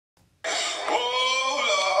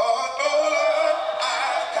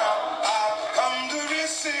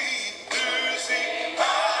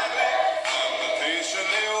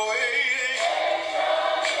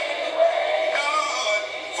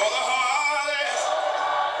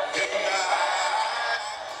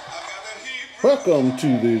Welcome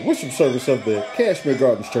to the worship service of the Kashmere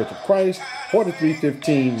Gardens Church of Christ,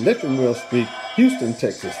 4315 Litchfield Street, Houston,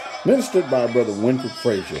 Texas, ministered by Brother Winfred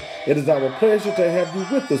Frazier. It is our pleasure to have you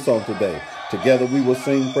with us on today. Together we will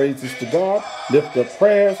sing praises to God, lift up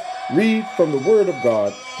prayers, read from the Word of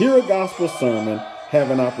God, hear a gospel sermon,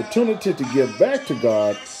 have an opportunity to give back to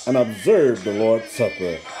God, and observe the Lord's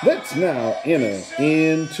Supper. Let's now enter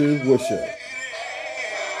into worship.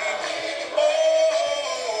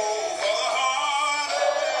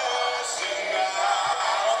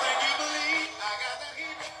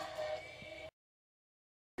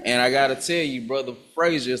 And I got to tell you, Brother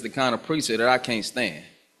Frazier is the kind of preacher that I can't stand.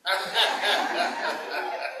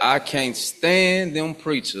 I can't stand them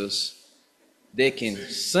preachers that can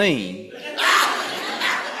sing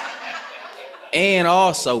and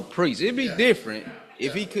also preach. It'd be different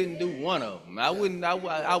if he couldn't do one of them. I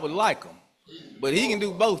would like him, but he can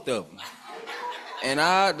do both of them. And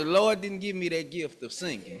the Lord didn't give me that gift of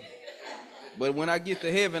singing. But when I get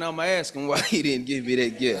to heaven, I'm going to ask him why he didn't give me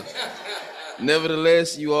that gift.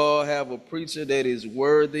 Nevertheless, you all have a preacher that is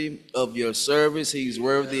worthy of your service. He's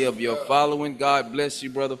worthy of your following. God bless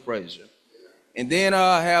you, Brother Frazier. And then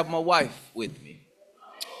I have my wife with me,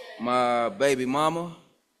 my baby mama,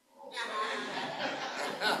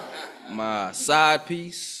 my side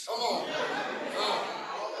piece, Come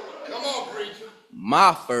on, preacher.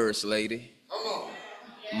 my first lady,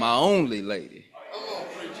 my only lady. Come on,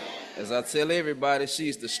 preacher. As I tell everybody,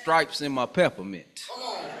 she's the stripes in my peppermint.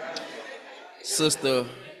 Sister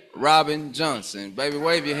Robin Johnson. Baby,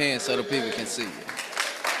 wave your hand so the people can see you. Wave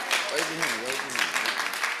your hand, wave your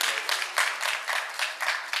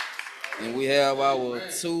hand. And we have our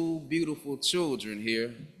two beautiful children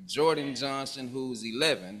here, Jordan Johnson, who's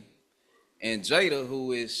 11, and Jada,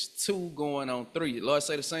 who is 2 going on 3. Lord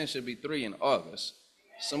say the same should be 3 in August.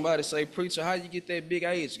 Somebody say, preacher, how you get that big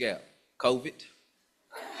age gap? COVID.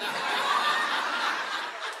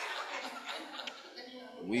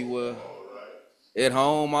 We were at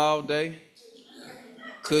home all day,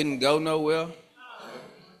 couldn't go nowhere,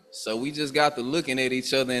 so we just got to looking at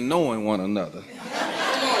each other and knowing one another.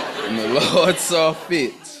 And the Lord saw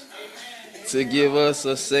fit to give us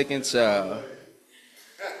a second child.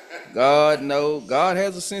 God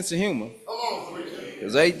has a sense of humor.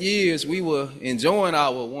 Because 8 years we were enjoying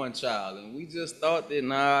our one child, and we just thought that,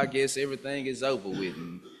 I guess everything is over with.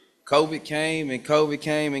 And COVID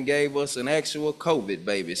came and gave us an actual COVID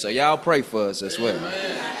baby. So y'all pray for us as well.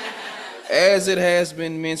 Amen. As it has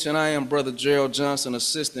been mentioned, I am Brother Jerald Johnson,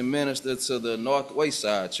 assistant minister to the Northwest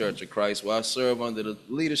Side Church of Christ, where I serve under the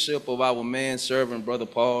leadership of our man-servant, Brother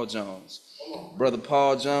Paul Jones. Brother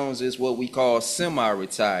Paul Jones is what we call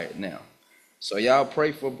semi-retired now. So y'all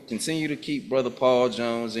continue to keep Brother Paul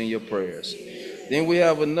Jones in your prayers. Then we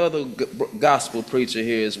have another gospel preacher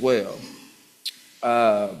here as well.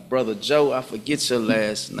 Brother Joe, I forget your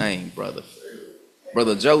last name, brother.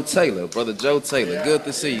 Brother Joe Taylor. Brother Joe Taylor. Good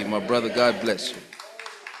to see you, my brother. God bless you.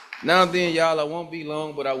 Now then, y'all, I won't be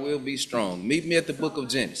long, but I will be strong. Meet me at the book of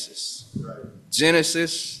Genesis.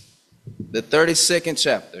 Genesis, the 32nd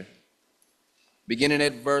chapter, beginning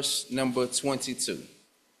at verse number 22.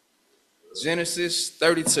 Genesis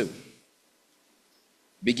 32,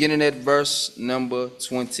 beginning at verse number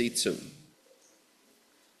 22.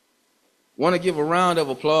 Want to give a round of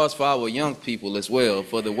applause for our young people as well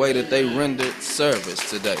for the way that they rendered service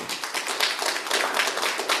today.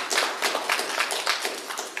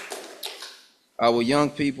 Our young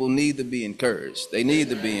people need to be encouraged. They need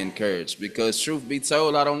to be encouraged because, truth be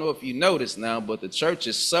told, I don't know if you notice now, but the church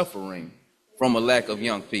is suffering from a lack of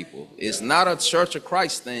young people. It's not a Church of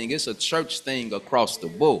Christ thing. It's a church thing across the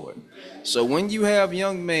board. So when you have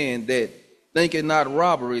young men that think it not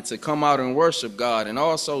robbery to come out and worship God and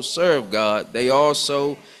also serve God, they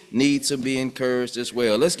also need to be encouraged as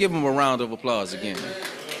well. Let's give them a round of applause again.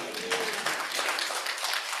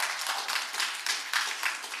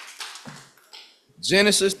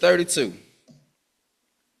 Genesis 32,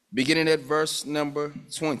 beginning at verse number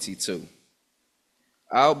 22.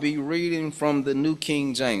 I'll be reading from the New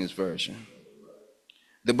King James Version.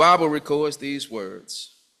 The Bible records these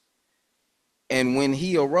words. And when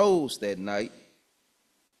he arose that night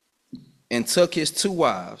and took his 2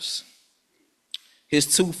 wives, his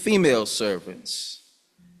 2 female servants,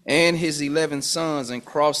 and his 11 sons, and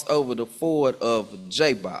crossed over the ford of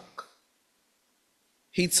Jabbok,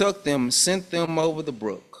 he took them, sent them over the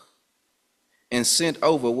brook, and sent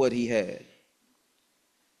over what he had.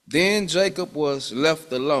 Then Jacob was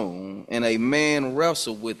left alone, and a man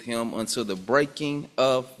wrestled with him until the breaking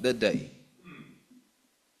of the day.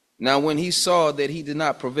 Now when he saw that he did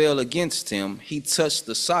not prevail against him, he touched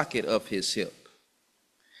the socket of his hip.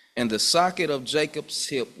 And the socket of Jacob's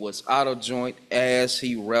hip was out of joint as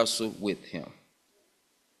he wrestled with him.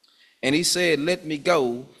 And he said, let me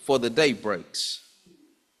go, for the day breaks.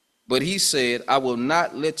 But he said, I will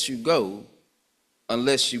not let you go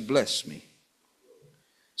unless you bless me.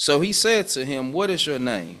 So he said to him, what is your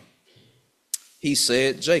name? He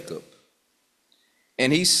said, Jacob.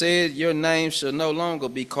 And he said, your name shall no longer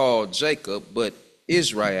be called Jacob, but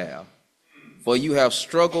Israel. For you have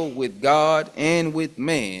struggled with God and with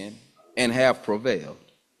man, and have prevailed.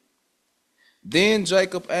 Then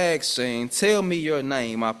Jacob asked, saying, tell me your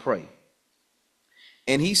name, I pray.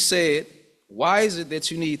 And he said, why is it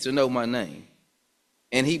that you need to know my name?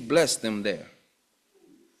 And he blessed them there.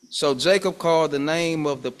 So Jacob called the name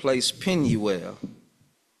of the place Peniel,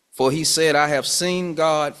 for he said, I have seen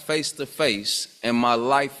God face to face, and my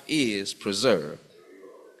life is preserved.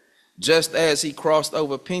 Just as he crossed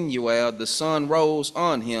over Peniel, the sun rose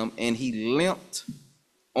on him, and he limped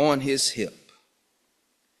on his hip.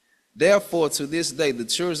 Therefore, to this day, the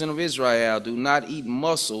children of Israel do not eat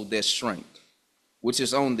muscle that shrank, which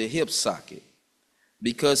is on the hip socket,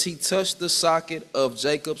 because he touched the socket of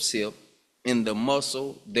Jacob's hip in the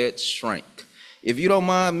muscle that shrank. If you don't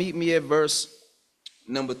mind, meet me at verse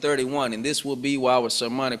number 31, and this will be where our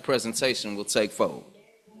sermonic presentation will take fold.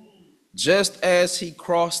 Just as he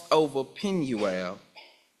crossed over Peniel,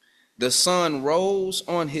 the sun rose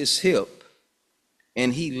on his hip,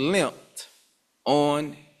 and he limped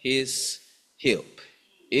on his hip.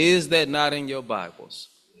 Is that not in your Bibles?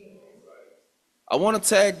 I want to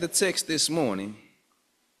tag the text this morning,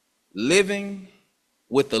 living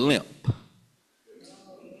with a limp.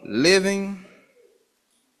 Living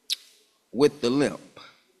with the limp.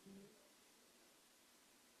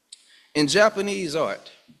 In Japanese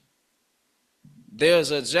art,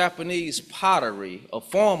 there's a Japanese pottery, a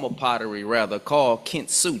form of pottery rather, called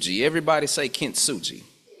kintsugi. Everybody say kintsugi.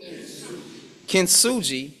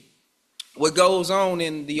 Kintsugi, what goes on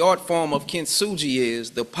in the art form of kintsugi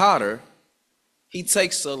is the potter, he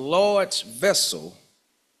takes a large vessel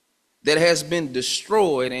that has been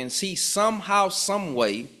destroyed, and he somehow, some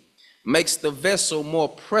way, makes the vessel more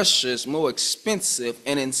precious, more expensive,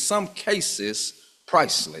 and in some cases,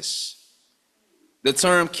 priceless. The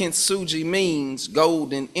term kintsugi means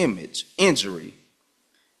golden injury.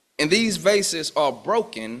 And these vases are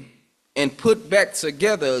broken and put back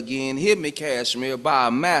together again, hear me, Kashmere, by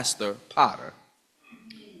a master potter.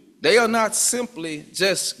 They are not simply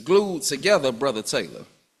just glued together, Brother Taylor.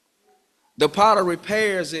 The potter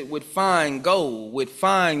repairs it with fine gold, with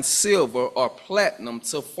fine silver or platinum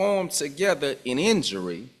to form together an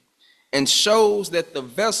injury, and shows that the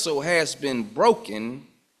vessel has been broken,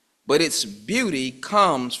 but its beauty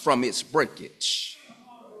comes from its breakage.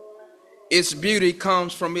 Its beauty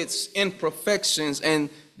comes from its imperfections, and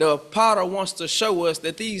the potter wants to show us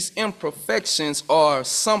that these imperfections are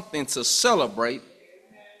something to celebrate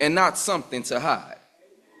and not something to hide.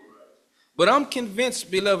 But I'm convinced,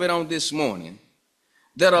 beloved, on this morning,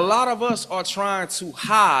 that a lot of us are trying to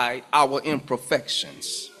hide our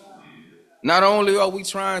imperfections. Not only are we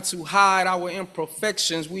trying to hide our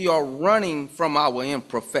imperfections, we are running from our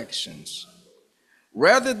imperfections.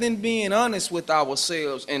 Rather than being honest with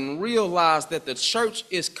ourselves and realize that the church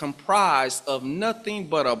is comprised of nothing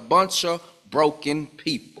but a bunch of broken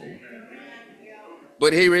people.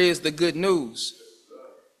 But here is the good news.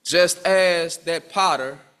 Just as that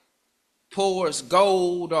potter pours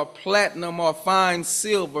gold or platinum or fine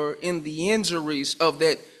silver in the injuries of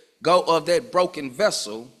that broken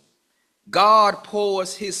vessel, God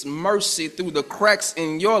pours his mercy through the cracks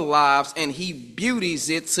in your lives, and he beauties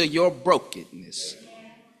it to your brokenness.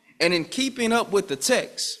 And in keeping up with the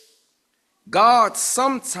text, God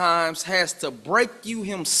sometimes has to break you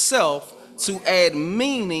himself to add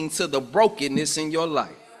meaning to the brokenness in your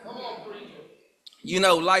life. You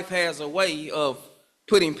know, life has a way of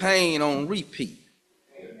putting pain on repeat.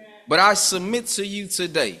 But I submit to you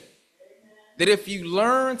today that if you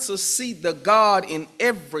learn to see the God in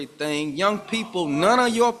everything, young people, none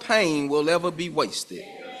of your pain will ever be wasted.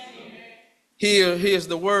 Here's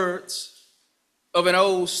the words of an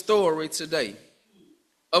old story today,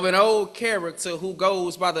 of an old character who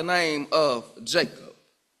goes by the name of Jacob.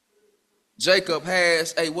 Jacob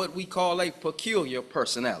has what we call a peculiar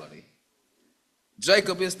personality.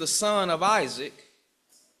 Jacob is the son of Isaac,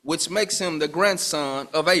 which makes him the grandson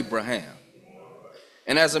of Abraham.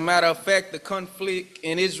 And as a matter of fact, the conflict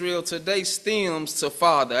in Israel today stems to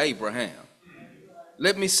Father Abraham.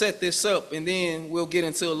 Let me set this up, and then we'll get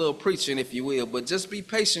into a little preaching, if you will, but just be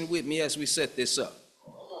patient with me as we set this up.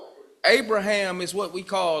 Abraham is what we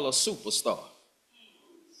call a superstar.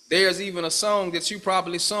 There's even a song that you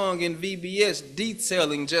probably sung in VBS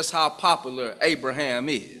detailing just how popular Abraham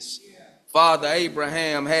is. Father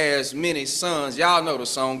Abraham has many sons. Y'all know the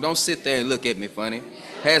song. Don't sit there and look at me funny.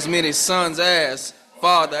 Has many sons as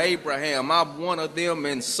Father Abraham. I'm one of them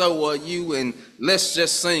and so are you, and let's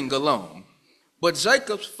just sing along. But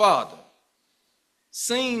Jacob's father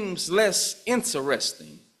seems less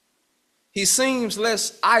interesting. He seems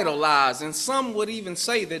less idolized, and some would even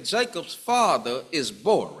say that Jacob's father is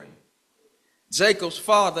boring. Jacob's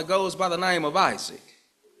father goes by the name of Isaac.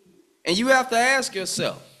 And you have to ask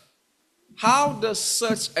yourself, how does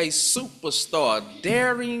such a superstar,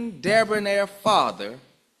 daring, debonair father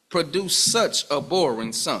produce such a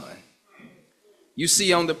boring son? You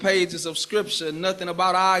see on the pages of Scripture, nothing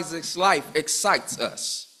about Isaac's life excites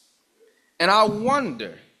us. And I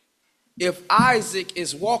wonder if Isaac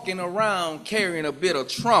is walking around carrying a bit of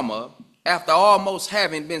trauma after almost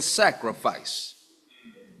having been sacrificed.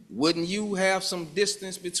 Wouldn't you have some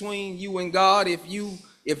distance between you and God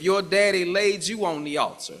if your daddy laid you on the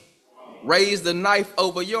altar, raised the knife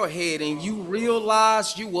over your head, and you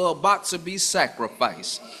realized you were about to be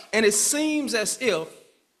sacrificed? And it seems as if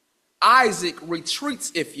Isaac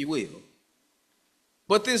retreats, if you will.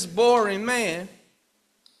 But this boring man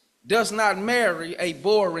does not marry a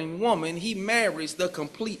boring woman. He marries the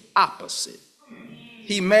complete opposite.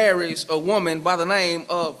 He marries a woman by the name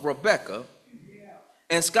of Rebecca.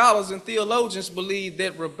 And scholars and theologians believe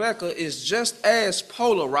that Rebecca is just as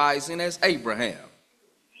polarizing as Abraham.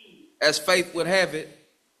 As faith would have it,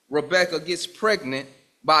 Rebecca gets pregnant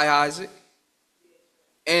by Isaac,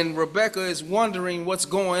 and Rebecca is wondering what's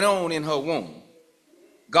going on in her womb.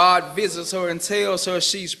 God visits her and tells her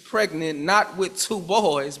she's pregnant not with 2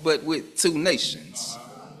 boys, but with 2 nations.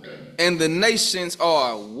 And the nations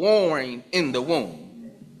are warring in the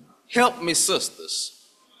womb. Help me, sisters.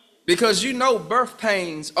 Because you know birth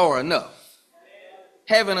pains are enough.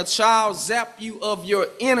 Having a child zap you of your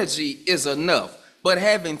energy is enough. But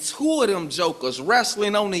having 2 of them jokers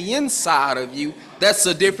wrestling on the inside of you, that's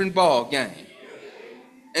a different ball game.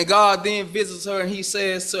 And God then visits her and he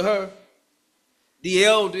says to her, the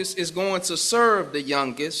eldest is going to serve the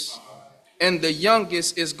youngest, and the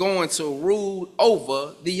youngest is going to rule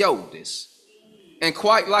over the oldest. And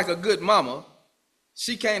quite like a good mama,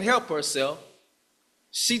 she can't help herself.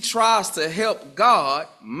 She tries to help God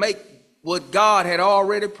make what God had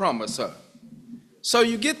already promised her. So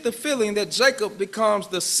you get the feeling that Jacob becomes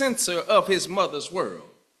the center of his mother's world.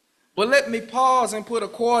 But let me pause and put a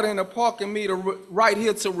quarter in the parking meter right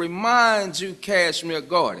here to remind you, Kashmere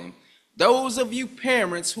Garden, those of you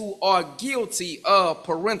parents who are guilty of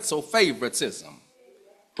parental favoritism.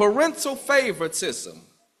 Parental favoritism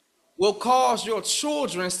will cause your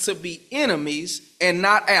children to be enemies and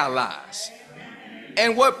not allies.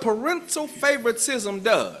 And what parental favoritism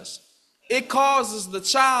does, it causes the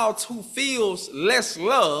child who feels less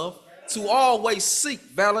love to always seek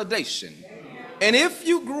validation. And if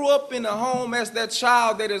you grew up in a home as that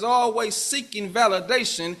child that is always seeking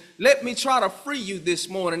validation, let me try to free you this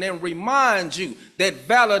morning and remind you that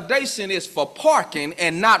validation is for parking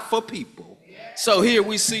and not for people. So here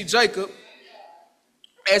we see Jacob,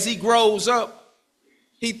 as he grows up,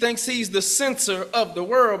 he thinks he's the center of the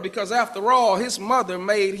world because after all, his mother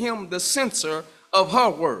made him the center of her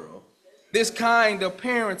world. This kind of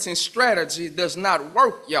parenting strategy does not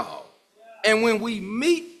work, y'all. And when we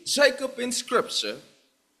meet Jacob in Scripture,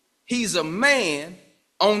 he's a man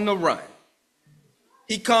on the run.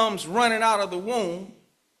 He comes running out of the womb,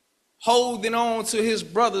 holding on to his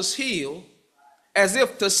brother's heel, as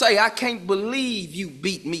if to say, I can't believe you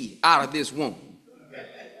beat me out of this womb.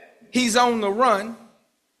 He's on the run,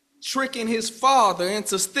 tricking his father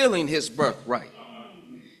into stealing his birthright.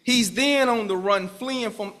 He's then on the run, fleeing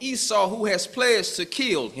from Esau, who has pledged to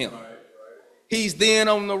kill him. He's then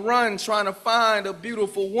on the run trying to find a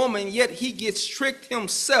beautiful woman, yet he gets tricked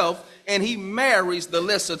himself and he marries the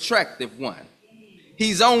less attractive one.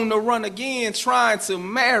 He's on the run again trying to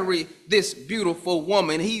marry this beautiful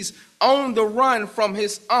woman. He's on the run from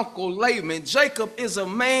his uncle Laban. Jacob is a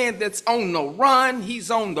man that's on the run. He's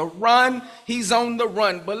on the run. He's on the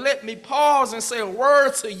run. But let me pause and say a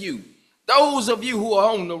word to you, those of you who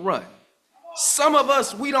are on the run. Some of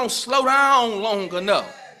us, we don't slow down long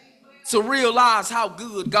enough to realize how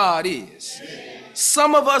good God is.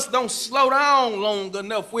 Some of us don't slow down long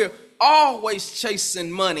enough. We're always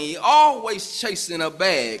chasing money, always chasing a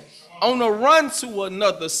bag, on the run to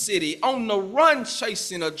another city, on the run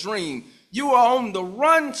chasing a dream. You are on the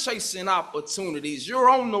run chasing opportunities. You're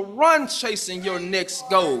on the run chasing your next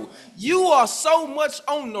goal. You are so much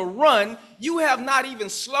on the run, you have not even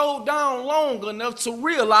slowed down long enough to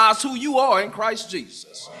realize who you are in Christ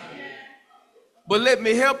Jesus. But let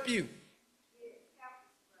me help you.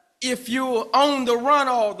 If you're on the run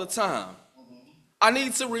all the time, I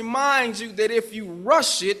need to remind you that if you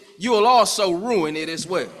rush it, you'll also ruin it as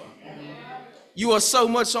well. You are so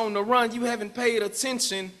much on the run, you haven't paid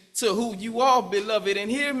attention to who you are, beloved.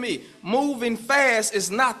 And hear me, moving fast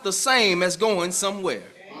is not the same as going somewhere.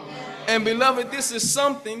 And beloved, this is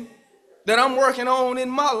something that I'm working on in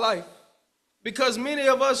my life, because many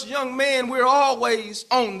of us young men, we're always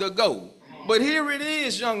on the go. But here it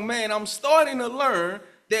is, young man, I'm starting to learn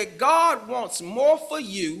that God wants more for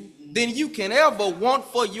you than you can ever want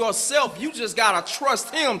for yourself. You just got to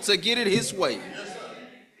trust him to get it his way.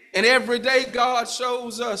 And every day God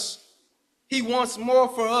shows us he wants more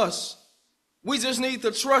for us. We just need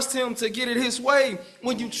to trust him to get it his way.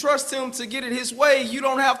 When you trust him to get it his way, you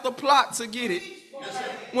don't have to plot to get it.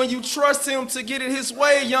 When you trust him to get it his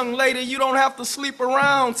way, young lady, you don't have to sleep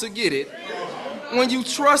around to get it. When you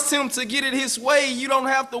trust him to get it his way, you don't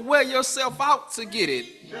have to wear yourself out to get it.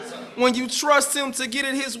 When you trust him to get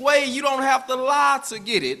it his way, you don't have to lie to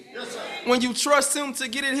get it. When you trust him to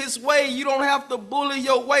get it his way, you don't have to bully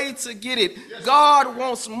your way to get it. God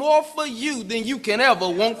wants more for you than you can ever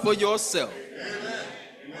want for yourself.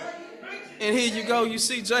 And here you go, you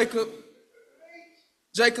see Jacob.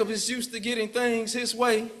 Jacob is used to getting things his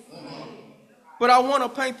way. But I want to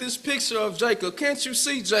paint this picture of Jacob. Can't you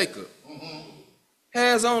see Jacob?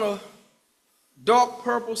 Has on a dark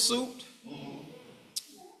purple suit,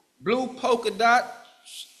 blue polka dot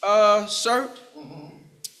shirt,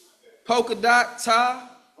 polka dot tie,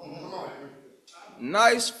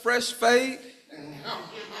 nice fresh fade,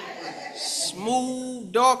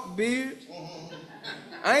 smooth dark beard.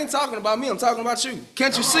 I ain't talking about me, I'm talking about you.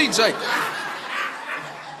 Can't you see Jacob?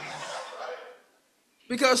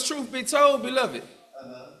 Because truth be told, beloved,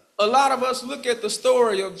 a lot of us look at the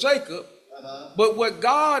story of Jacob, but what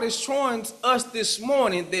God is showing us this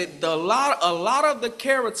morning, that a lot of the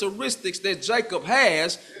characteristics that Jacob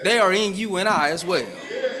has, they are in you and I as well.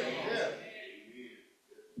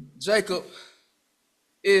 Jacob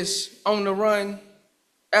is on the run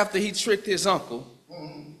after he tricked his uncle.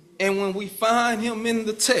 And when we find him in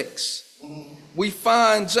the text, we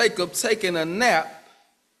find Jacob taking a nap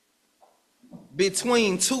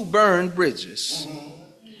between two burned bridges.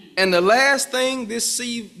 And the last thing this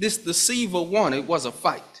deceiver wanted was a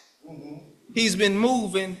fight. He's been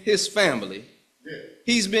moving his family.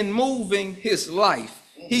 He's been moving his life.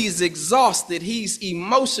 He's exhausted. He's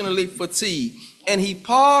emotionally fatigued. And he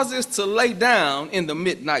pauses to lay down in the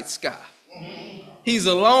midnight sky. He's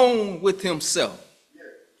alone with himself.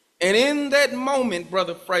 And in that moment,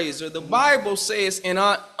 Brother Fraser, the Bible says an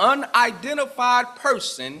unidentified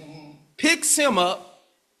person picks him up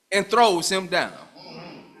and throws him down.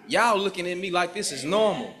 Y'all looking at me like this is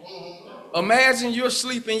normal. Imagine you're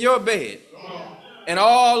asleep in your bed, and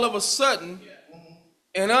all of a sudden,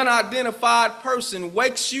 an unidentified person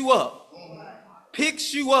wakes you up,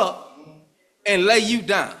 picks you up, and lay you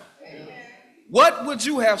down. What would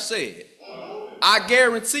you have said? I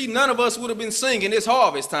guarantee none of us would have been singing "It's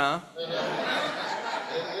Harvest Time."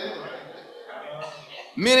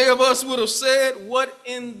 Many of us would have said, what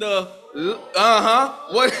in the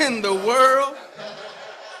world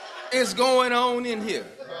is going on in here?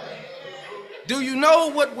 Do you know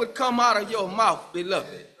what would come out of your mouth,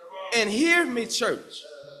 beloved? And hear me, church.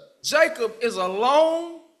 Jacob is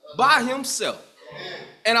alone by himself.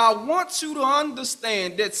 And I want you to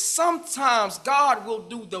understand that sometimes God will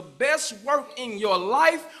do the best work in your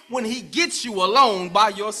life when he gets you alone by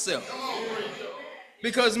yourself.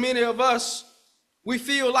 Because many of us, we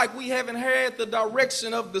feel like we haven't had the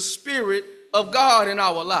direction of the Spirit of God in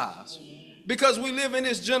our lives. Because we live in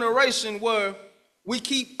this generation where we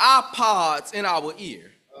keep iPods in our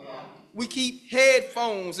ear. We keep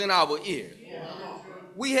headphones in our ear.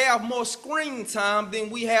 We have more screen time than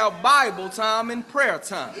we have Bible time and prayer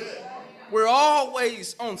time. We're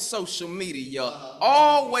always on social media,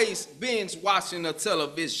 always binge watching the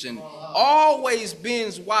television, always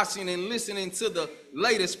binge watching and listening to the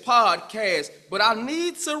latest podcast. But I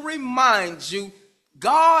need to remind you,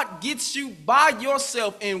 God gets you by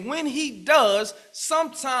yourself, and when he does,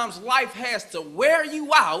 sometimes life has to wear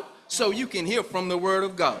you out so you can hear from the word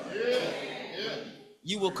of God.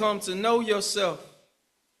 You will come to know yourself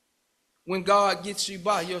when God gets you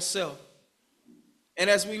by yourself. And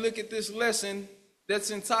as we look at this lesson that's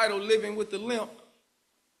entitled Living with the Limp,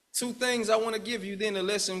 two things I want to give you, then the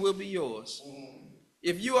lesson will be yours.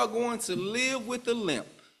 if you are going to live with the limp,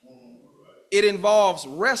 it involves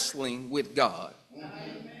wrestling with God.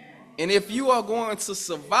 And if you are going to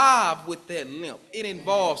survive with that limp, it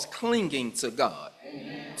involves clinging to God.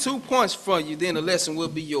 2 points for you, then the lesson will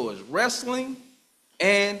be yours. Wrestling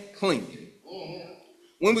and clinging.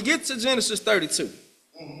 When we get to Genesis 32,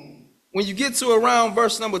 when you get to around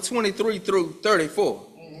verse number 23 through 34,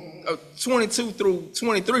 22 through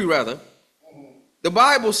 23 rather, the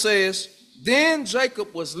Bible says, then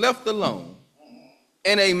Jacob was left alone,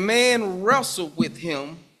 and a man wrestled with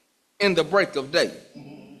him in the break of day.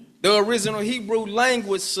 The original Hebrew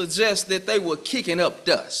language suggests that they were kicking up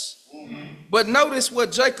dust. But notice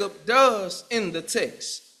what Jacob does in the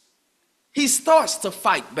text. He starts to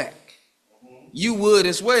fight back. You would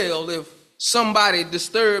as well if somebody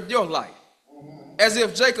disturbed your life. As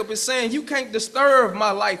if Jacob is saying, you can't disturb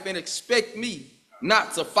my life and expect me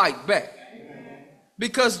not to fight back.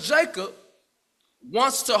 Because Jacob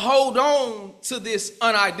wants to hold on to this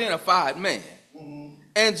unidentified man.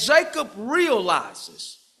 And Jacob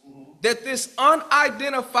realizes that this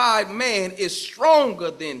unidentified man is stronger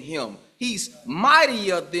than him. He's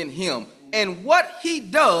mightier than him. And what he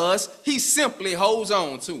does, he simply holds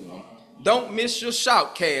on to him. Don't miss your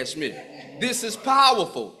shout, Kashmere. This is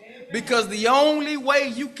powerful, because the only way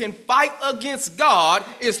you can fight against God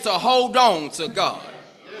is to hold on to God.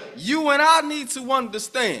 You and I need to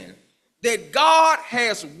understand that God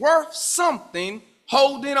has worth something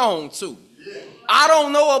holding on to. I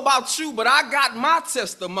don't know about you, but I got my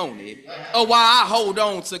testimony of why I hold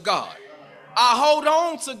on to God. I hold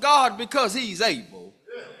on to God because he's able.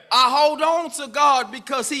 I hold on to God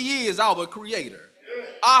because he is our creator.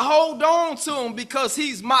 I hold on to him because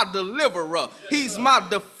he's my deliverer. He's my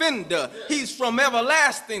defender. He's from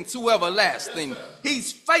everlasting to everlasting.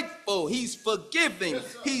 He's faithful. He's forgiving.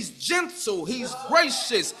 He's gentle. He's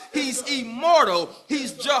gracious. He's immortal.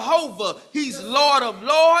 He's Jehovah. He's Lord of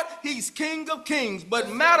Lords. He's King of Kings.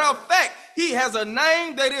 But matter of fact, he has a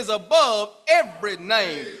name that is above every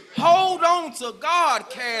name. Hold on to God,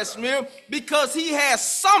 Kashmere, because he has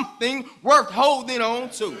something worth holding on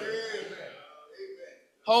to.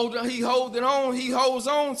 He holds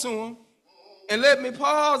on to him. And let me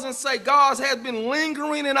pause and say, God has been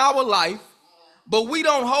lingering in our life, but we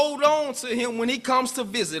don't hold on to him when he comes to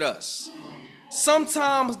visit us.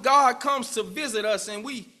 Sometimes God comes to visit us and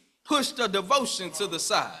we push the devotion to the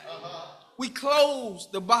side. We close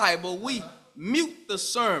the Bible. We mute the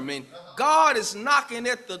sermon. God is knocking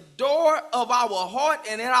at the door of our heart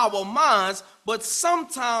and in our minds, but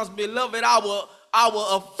sometimes, beloved, our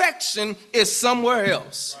affection is somewhere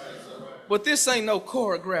else. But this ain't no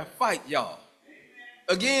choreographed fight, y'all.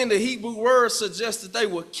 Again, the Hebrew word suggests that they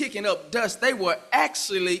were kicking up dust. They were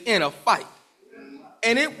actually in a fight.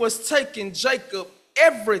 And it was taking Jacob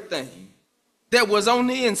everything that was on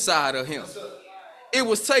the inside of him. It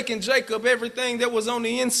was taking Jacob everything that was on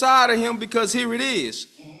the inside of him, because here it is.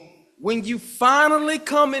 When you finally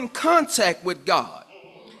come in contact with God,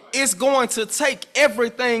 it's going to take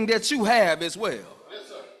everything that you have as well.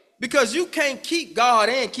 Because you can't keep God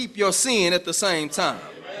and keep your sin at the same time.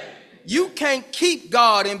 You can't keep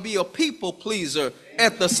God and be a people pleaser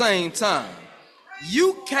at the same time.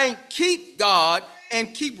 You can't keep God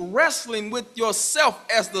and keep wrestling with yourself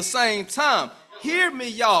at the same time. Hear me,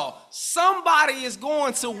 y'all. Somebody is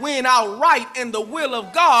going to win outright, and the will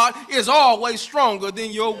of God is always stronger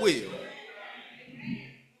than your will.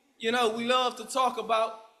 You know, we love to talk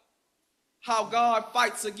about how God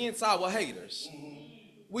fights against our haters.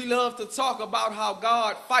 We love to talk about how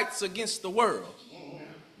God fights against the world.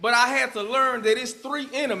 But I had to learn that it's three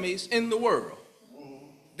enemies in the world.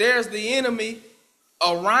 There's the enemy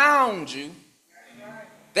around you.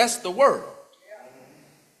 That's the world.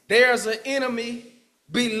 There's an enemy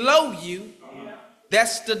below you.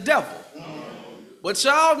 That's the devil. But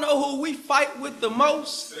y'all know who we fight with the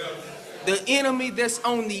most? The enemy that's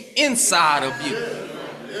on the inside of you.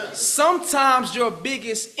 Sometimes your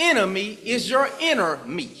biggest enemy is your inner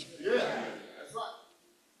me.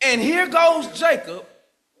 And here goes Jacob.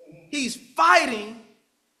 He's fighting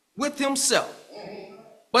with himself.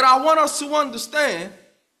 But I want us to understand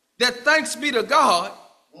that thanks be to God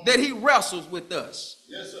that he wrestles with us.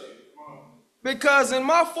 Because in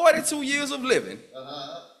my 42 years of living,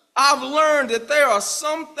 I've learned that there are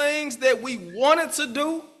some things that we wanted to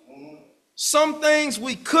do, some things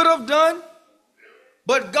we could have done,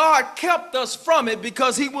 but God kept us from it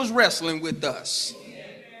because he was wrestling with us.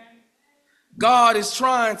 God is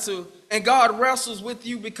trying to, and God wrestles with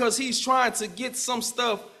you because he's trying to get some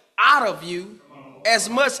stuff out of you as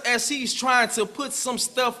much as he's trying to put some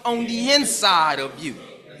stuff on the inside of you.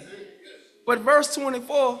 But verse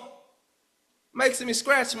 24, Makes me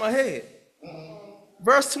scratch my head.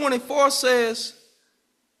 Verse 24 says,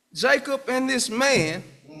 Jacob and this man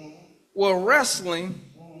were wrestling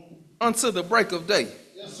until the break of day.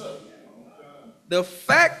 Yes, sir. The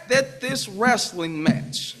fact that this wrestling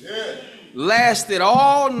match lasted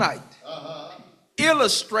all night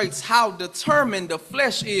illustrates how determined the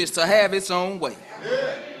flesh is to have its own way.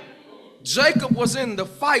 Jacob was in the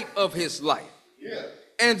fight of his life.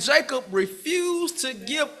 And Jacob refused to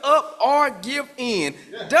give up or give in.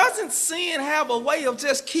 Doesn't sin have a way of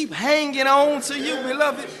just keep hanging on to you,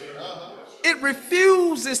 beloved? It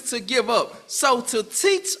refuses to give up. So to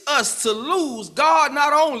teach us to lose, God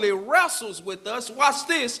not only wrestles with us, watch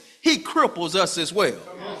this, he cripples us as well.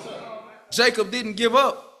 Jacob didn't give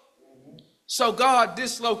up. So God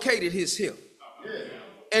dislocated his hip.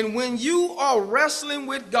 And when you are wrestling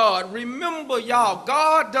with God, remember y'all,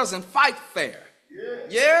 God doesn't fight fair.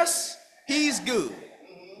 Yes, he's good.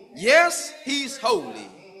 Yes, he's holy.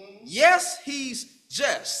 Yes, he's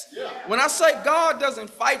just. When I say God doesn't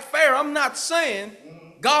fight fair, I'm not saying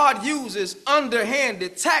God uses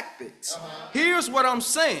underhanded tactics. Here's what I'm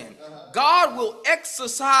saying. God will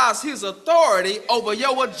exercise his authority over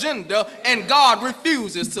your agenda, and God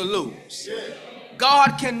refuses to lose.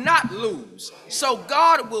 God cannot lose. So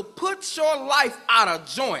God will put your life out of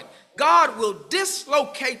joint. God will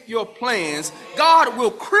dislocate your plans. God will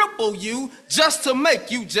cripple you just to make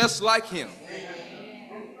you just like him.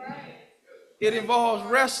 It involves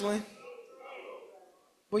wrestling,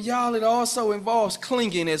 but y'all, it also involves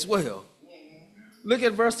clinging as well. Look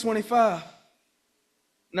at verse 25.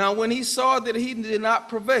 Now, when he saw that he did not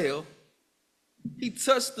prevail, he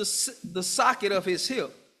touched the socket of his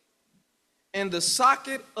hip, and the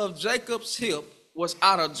socket of Jacob's hip was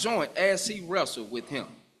out of joint as he wrestled with him.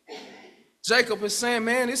 Jacob is saying,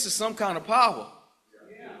 man, this is some kind of power.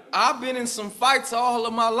 I've been in some fights all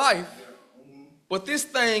of my life, but this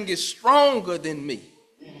thing is stronger than me.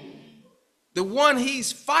 The one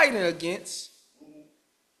he's fighting against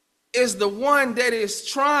is the one that is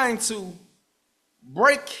trying to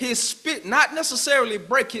break his spirit, not necessarily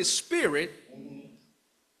break his spirit,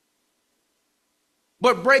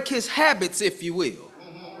 but break his habits, if you will.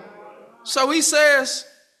 So he says,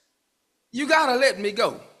 you gotta let me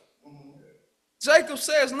go. Jacob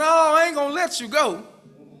says, no, I ain't gonna let you go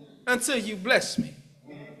until you bless me.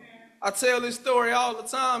 I tell this story all the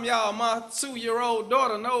time, y'all. My 2-year-old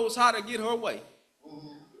daughter knows how to get her way.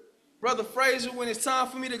 Brother Frazier, when it's time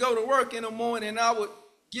for me to go to work in the morning, I would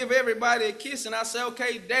give everybody a kiss and I say,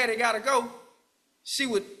 okay, daddy gotta go. She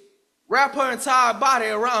would wrap her entire body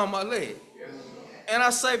around my leg. And I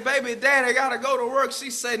say, baby, daddy gotta go to work. She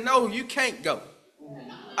said, no, you can't go.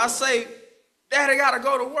 I say, daddy gotta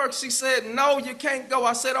go to work. She said, no, you can't go.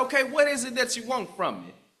 I said, okay, what is it that you want from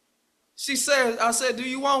me? She said, I said, do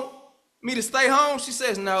you want me to stay home? She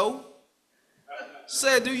says, no.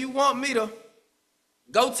 Said, do you want me to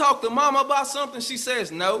go talk to mama about something? She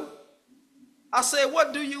says, no. I said,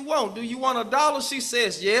 what do you want? Do you want $1? She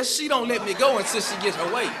says, yes. She don't let me go until she gets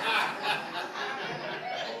her way.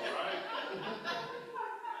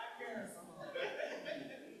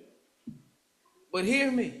 But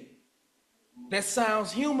hear me. That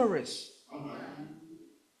sounds humorous.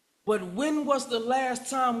 But when was the last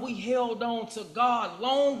time we held on to God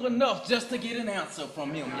long enough just to get an answer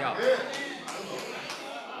from him, y'all?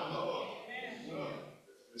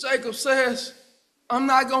 Jacob says, I'm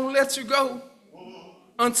not going to let you go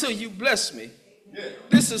until you bless me.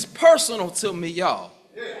 This is personal to me, y'all.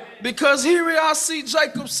 Because here I see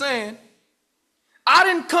Jacob saying, I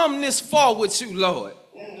didn't come this far with you, Lord,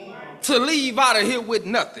 to leave out of here with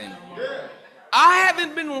nothing. I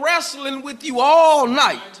haven't been wrestling with you all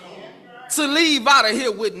night to leave out of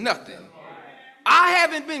here with nothing. I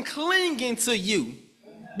haven't been clinging to you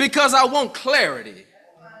because I want clarity.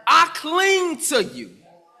 I cling to you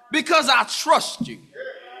because I trust you.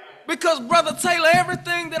 Because, Brother Taylor,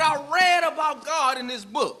 everything that I read about God in this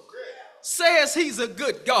book says he's a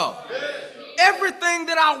good God. Everything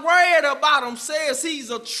that I read about him says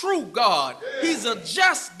he's a true God. He's a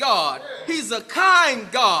just God. He's a kind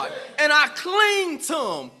God. And I cling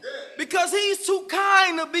to him because he's too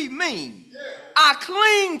kind to be mean. I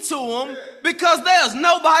cling to him because there's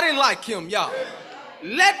nobody like him, y'all.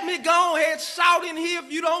 Let me go ahead shout in here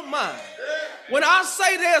if you don't mind. When I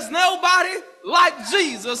say there's nobody like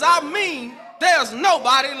Jesus, I mean there's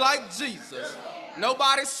nobody like Jesus.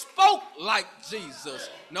 Nobody spoke like Jesus.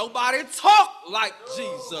 Nobody talked like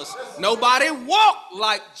Jesus. Nobody walked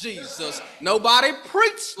like Jesus. Nobody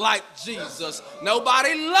preached like Jesus.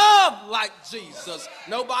 Nobody loved like Jesus.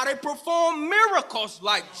 Nobody performed miracles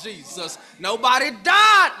like Jesus. Nobody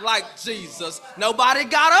died like Jesus. Nobody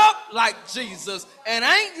got up like Jesus. And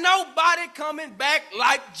ain't nobody coming back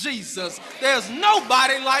like Jesus. There's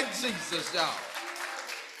nobody like Jesus, y'all.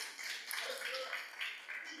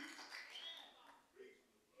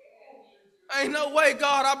 Ain't no way,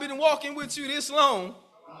 God, I've been walking with you this long,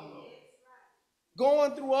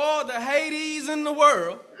 going through all the Hades in the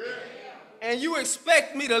world, and you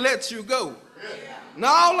expect me to let you go. No,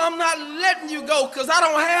 I'm not letting you go because I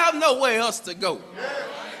don't have nowhere else to go.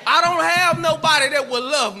 I don't have nobody that will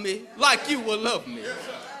love me like you will love me.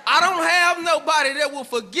 I don't have nobody that will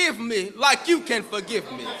forgive me like you can forgive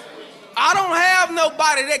me. I don't have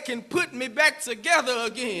nobody that can put me back together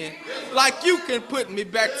again like you can put me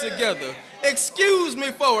back together. Excuse me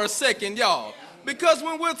for a second, y'all, because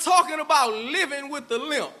when we're talking about living with the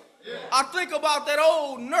limp, I think about that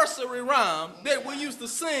old nursery rhyme that we used to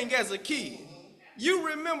sing as a kid. You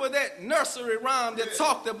remember that nursery rhyme that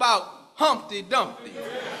talked about Humpty Dumpty?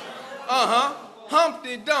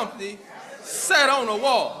 Humpty Dumpty sat on a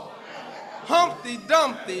wall. Humpty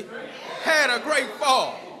Dumpty had a great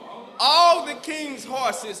fall. All the king's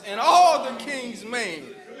horses and all the king's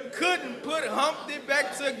men couldn't put Humpty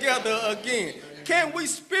back together again. Can we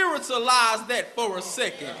spiritualize that for a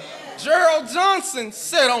second? Jerald Johnson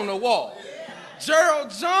sat on the wall. Jerald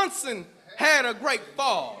Johnson had a great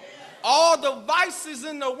fall. All the vices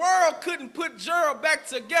in the world couldn't put Jerald back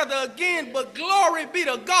together again, but glory be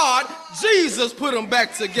to God, Jesus put them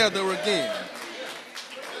back together again.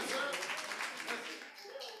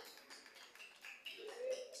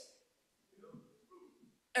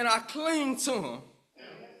 And I cling to him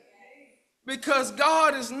because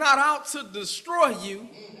God is not out to destroy you.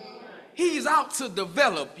 He's out to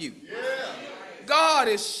develop you. God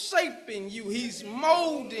is shaping you. He's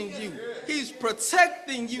molding you. He's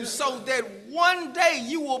protecting you so that one day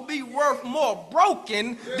you will be worth more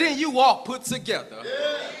broken than you are put together.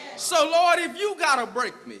 So Lord, if you gotta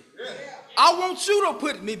break me, I want you to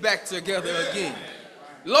put me back together again.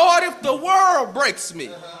 Lord, if the world breaks me,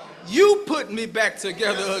 you put me back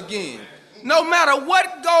together again. No matter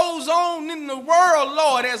what goes on in the world,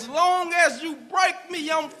 Lord, as long as you break me,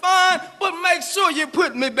 I'm fine, but make sure you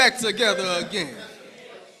put me back together again.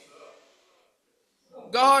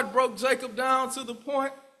 God broke Jacob down to the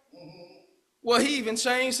point where he even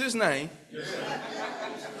changed his name.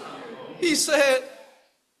 He said,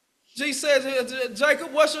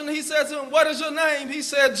 Jacob, what's your name? He said to him, what is your name? He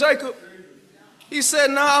said, Jacob. He said,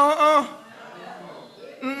 nah,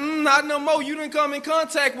 not no more. You didn't come in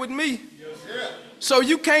contact with me. So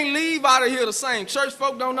you can't leave out of here the same. Church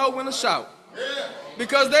folk don't know when to shout.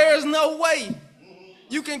 Because there is no way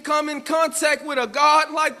you can come in contact with a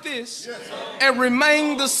God like this and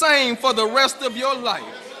remain the same for the rest of your life.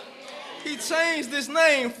 He changed his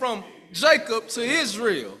name from Jacob to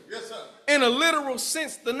Israel. In a literal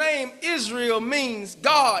sense, the name Israel means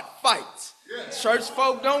God fights. Church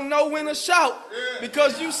folk don't know when to shout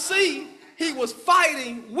because you see, he was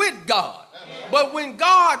fighting with God. But when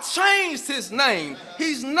God changed his name,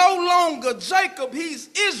 he's no longer Jacob, he's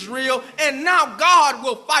Israel, and now God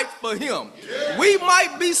will fight for him. We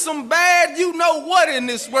might be some bad you know what in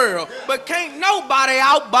this world, but can't nobody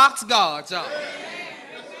outbox God, y'all.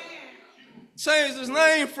 Changed his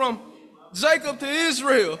name from Jacob to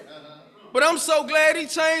Israel. But I'm so glad he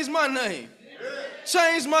changed my name.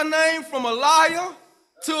 Changed my name from a liar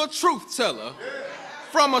to a truth teller.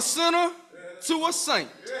 From a sinner to a saint.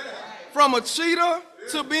 From a cheater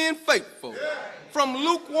to being faithful. From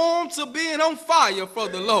lukewarm to being on fire for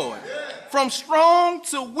the Lord. From strong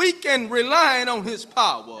to weak and relying on his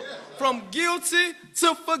power. From guilty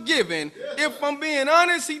to forgiving. If I'm being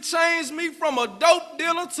honest, he changed me from a dope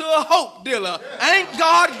dealer to a hope dealer. Ain't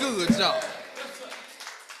God good, y'all?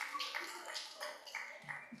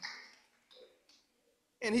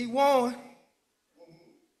 And he won.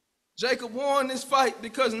 Jacob won this fight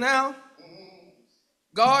because now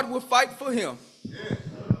God will fight for him.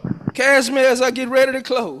 Kashmere, as I get ready to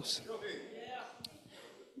close,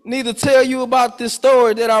 need to tell you about this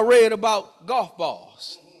story that I read about golf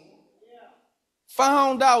balls.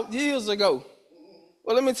 Found out years ago.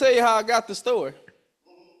 Well, let me tell you how I got the story.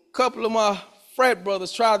 A couple of my frat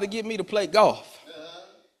brothers tried to get me to play golf.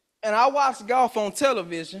 And I watched golf on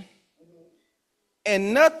television.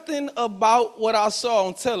 And nothing about what I saw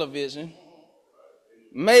on television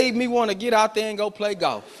made me want to get out there and go play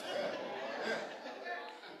golf.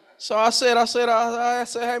 So I said,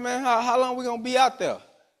 hey man, how long we gonna be out there?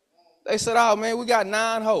 They said, oh man, we got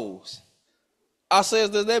 9 holes. I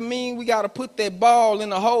said, does that mean we gotta put that ball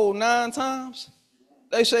in the hole 9 times?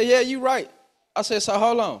 They said, yeah, you right. I said, so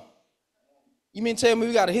hold on. You mean tell me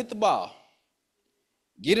we gotta hit the ball,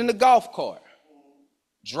 get in the golf cart,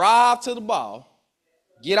 drive to the ball,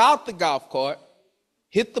 get out the golf cart,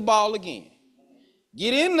 hit the ball again,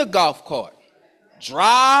 get in the golf cart,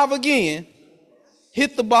 drive again,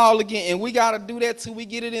 hit the ball again, and we got to do that till we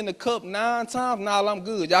get it in the cup 9 times? Nah, I'm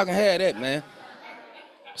good. Y'all can have that, man.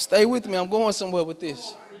 Stay with me. I'm going somewhere with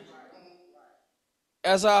this.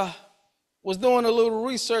 As I was doing a little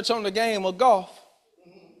research on the game of golf,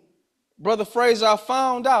 Brother Fraser, I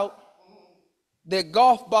found out that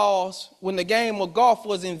golf balls, when the game of golf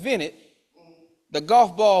was invented, the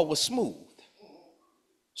golf ball was smooth.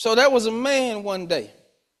 So there was a man one day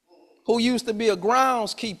who used to be a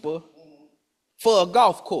groundskeeper for a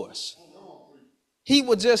golf course. He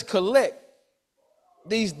would just collect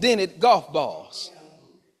these dented golf balls.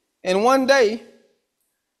 And one day,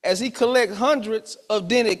 as he collected hundreds of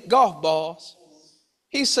dented golf balls,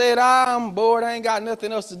 he said, I'm bored, I ain't got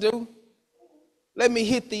nothing else to do. Let me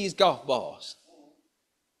hit these golf balls.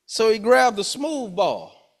 So he grabbed the smooth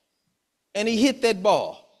ball and he hit that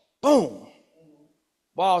ball. Boom.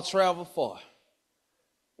 Ball traveled far.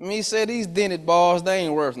 And he said, these dented balls, they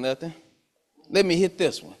ain't worth nothing. Let me hit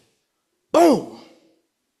this one. Boom.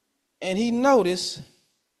 And he noticed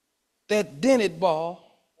that dented ball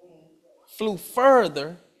flew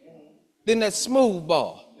further than that smooth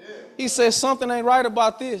ball. He said, something ain't right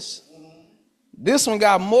about this. This one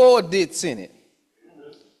got more dits in it.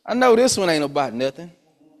 I know this one ain't about nothing.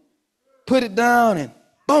 Put it down and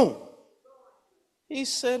boom. He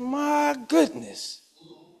said, my goodness,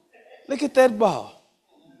 look at that ball.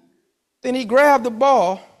 Then he grabbed the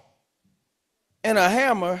ball and a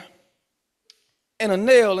hammer and a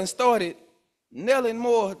nail and started nailing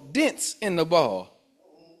more dents in the ball.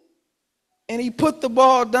 And he put the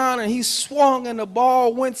ball down and he swung and the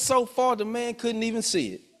ball went so far the man couldn't even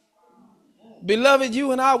see it. Beloved,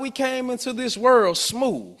 you and I, we came into this world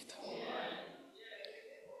smooth.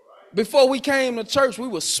 Before we came to church, we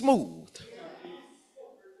were smooth.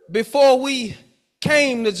 Before we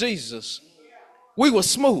came to Jesus, we were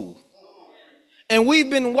smooth. And we've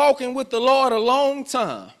been walking with the Lord a long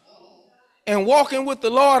time. And walking with the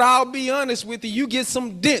Lord, I'll be honest with you, you get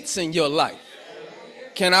some dents in your life.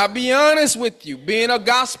 Can I be honest with you? Being a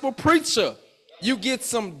gospel preacher, you get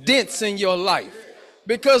some dents in your life.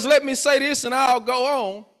 Because let me say this and I'll go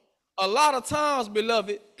on. A lot of times,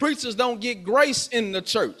 beloved, preachers don't get grace in the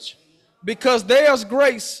church because there's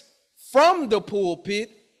grace from the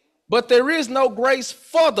pulpit, but there is no grace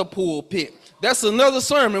for the pulpit. That's another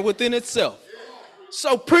sermon within itself.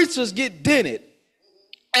 So preachers get dented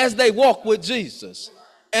as they walk with Jesus.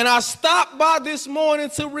 And I stopped by this morning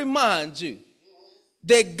to remind you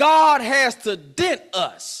that God has to dent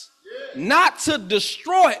us, not to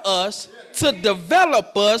destroy us, to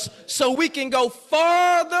develop us so we can go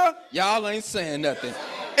further. Y'all ain't saying nothing.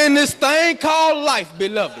 In this thing called life,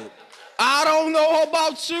 beloved. I don't know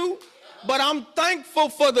about you, but I'm thankful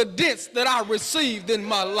for the dents that I received in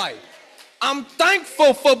my life. I'm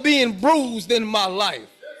thankful for being bruised in my life.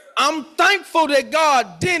 I'm thankful that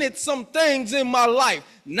God dented some things in my life,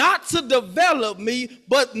 not to develop me,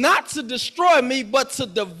 but not to destroy me, but to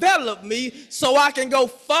develop me so I can go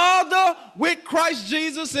farther with Christ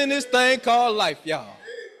Jesus in this thing called life, y'all.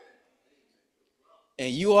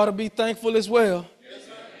 And you ought to be thankful as well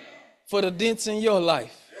for the dents in your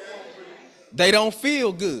life. They don't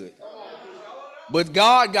feel good, but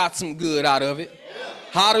God got some good out of it.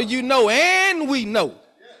 How do you know? And we know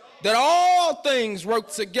that all things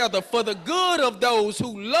work together for the good of those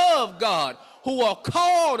who love God, who are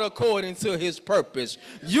called according to his purpose.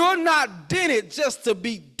 You're not dented just to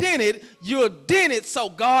be dented. You're dented so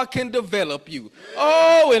God can develop you.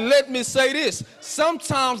 Oh, and let me say this.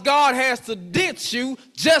 Sometimes God has to dent you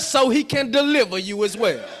just so he can deliver you as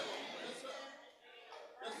well.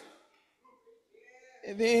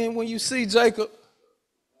 And then when you see Jacob,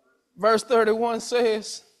 verse 31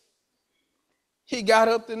 says, he got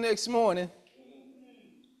up the next morning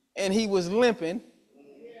and he was limping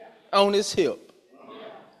on his hip.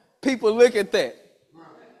 People look at that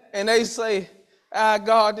and they say,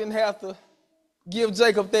 God didn't have to give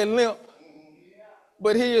Jacob that limp,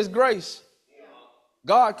 but here's grace.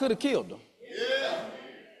 God could have killed him.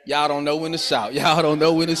 Y'all don't know when to shout. Y'all don't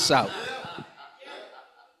know when to shout.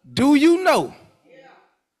 Do you know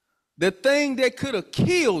the thing that could have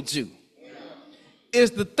killed you is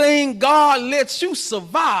the thing God lets you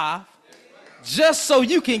survive just so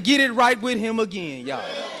you can get it right with him again, y'all?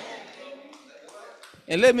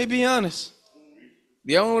 And let me be honest,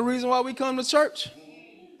 the only reason why we come to church,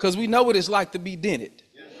 because we know what it's like to be dented.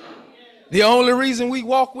 The only reason we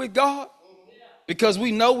walk with God, because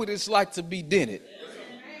we know what it's like to be dented.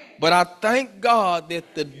 But I thank God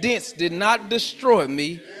that the dents did not destroy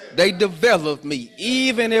me. They developed me,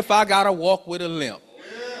 even if I got to walk with a limp.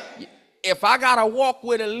 If I got to walk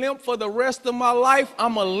with a limp for the rest of my life,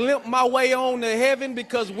 I'm going to limp my way on to heaven,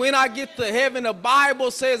 because when I get to heaven, the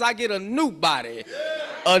Bible says I get a new body,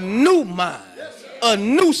 a new mind, a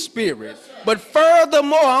new spirit. But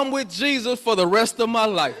furthermore, I'm with Jesus for the rest of my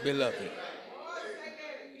life, beloved.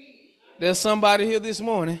 There's somebody here this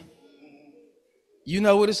morning. You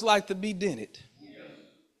know what it's like to be dented.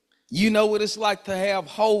 You know what it's like to have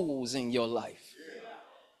holes in your life.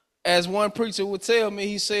 As one preacher would tell me,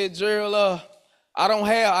 he said, Jerald,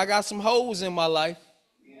 I got some holes in my life.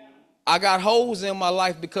 I got holes in my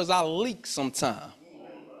life because I leak sometime.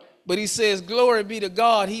 But he says, glory be to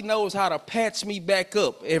God, he knows how to patch me back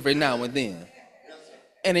up every now and then.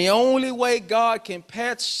 And the only way God can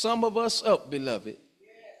patch some of us up, beloved,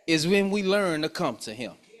 is when we learn to come to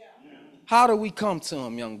him. How do we come to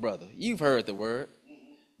him, young brother? You've heard the word.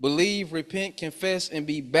 Believe, repent, confess, and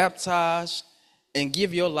be baptized, and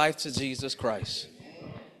give your life to Jesus Christ.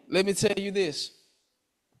 Let me tell you this.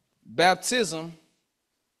 Baptism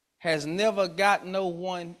has never got no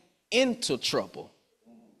one into trouble.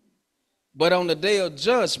 But on the day of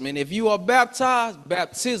judgment, if you are baptized,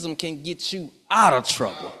 baptism can get you out of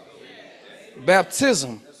trouble.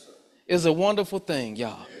 Baptism is a wonderful thing,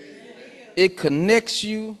 y'all. It connects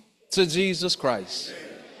you to Jesus Christ.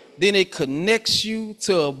 Then it connects you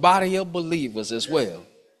to a body of believers as well.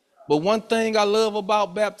 But one thing I love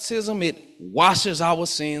about baptism, it washes our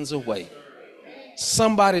sins away.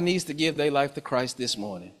 Somebody needs to give their life to Christ this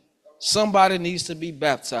morning. Somebody needs to be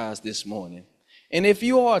baptized this morning. And if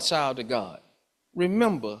you are a child of God,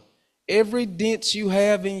 remember, every dent you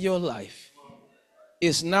have in your life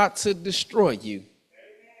is not to destroy you,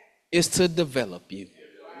 it's to develop you.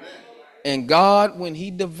 And God, when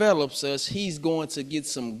he develops us, he's going to get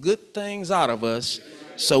some good things out of us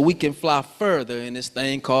so we can fly further in this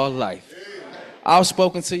thing called life. I've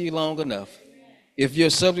spoken to you long enough. If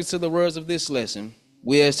you're subject to the words of this lesson,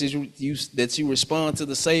 we ask that you respond to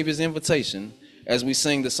the Savior's invitation as we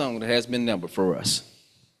sing the song that has been numbered for us.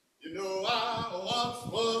 You know, I once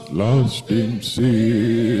was lost in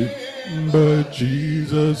sin, but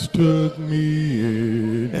Jesus took me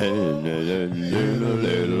in. And a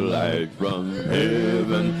little light from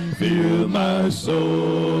heaven filled my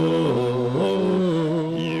soul.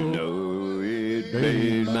 You know, it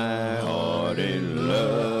made my heart in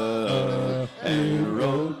love and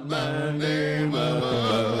wrote my name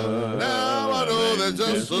above. Now I know that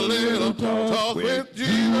just a little talk with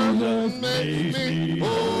Jesus makes me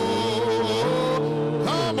whole.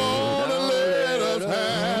 Come on and let us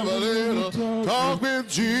have a little talk with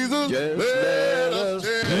Jesus. Yes, let us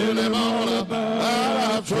tell him all about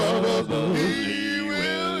our troubles. He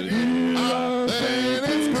will hear our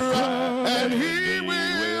faintest cry, and he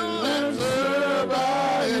will answer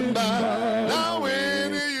by and by. Now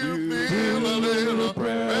when you feel a little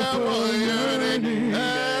prayer for yearning,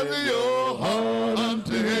 as your heart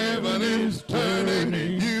unto heaven is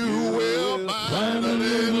turning, you will find a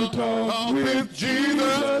little talk with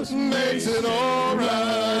Jesus makes it all right.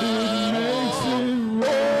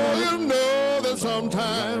 Oh, you know that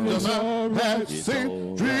sometimes I have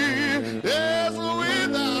seen dreams, yes,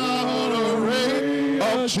 without a ray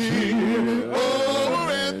of cheer. Oh,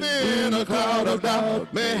 and then a cloud of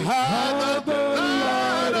doubt may hide the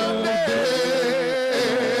light of day.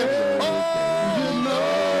 Oh, you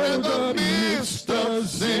know that the mist of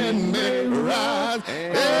sin may rise,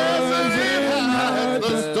 as it hides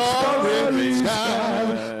the starry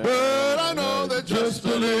sky. But I know that just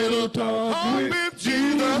a little talk with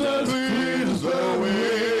Jesus is the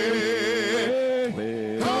way.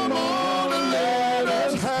 Come on and let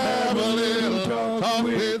us have a little talk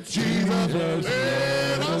with Jesus.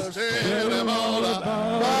 Let us tell him all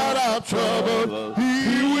about our trouble.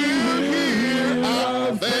 He will hear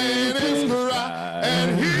our faintest cry,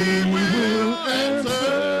 and he will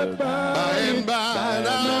answer by and by.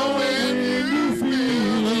 Now when you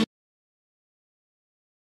feel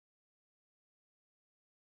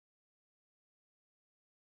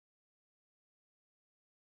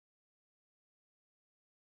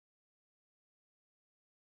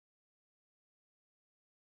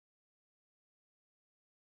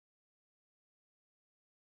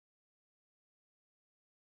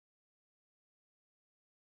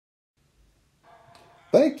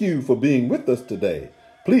Thank you for being with us today.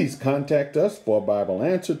 Please contact us for a Bible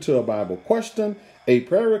answer to a Bible question, a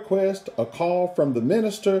prayer request, a call from the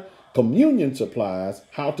minister, communion supplies,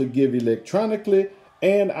 how to give electronically,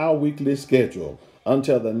 and our weekly schedule.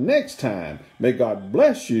 Until the next time, may God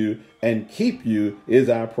bless you and keep you is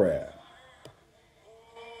our prayer.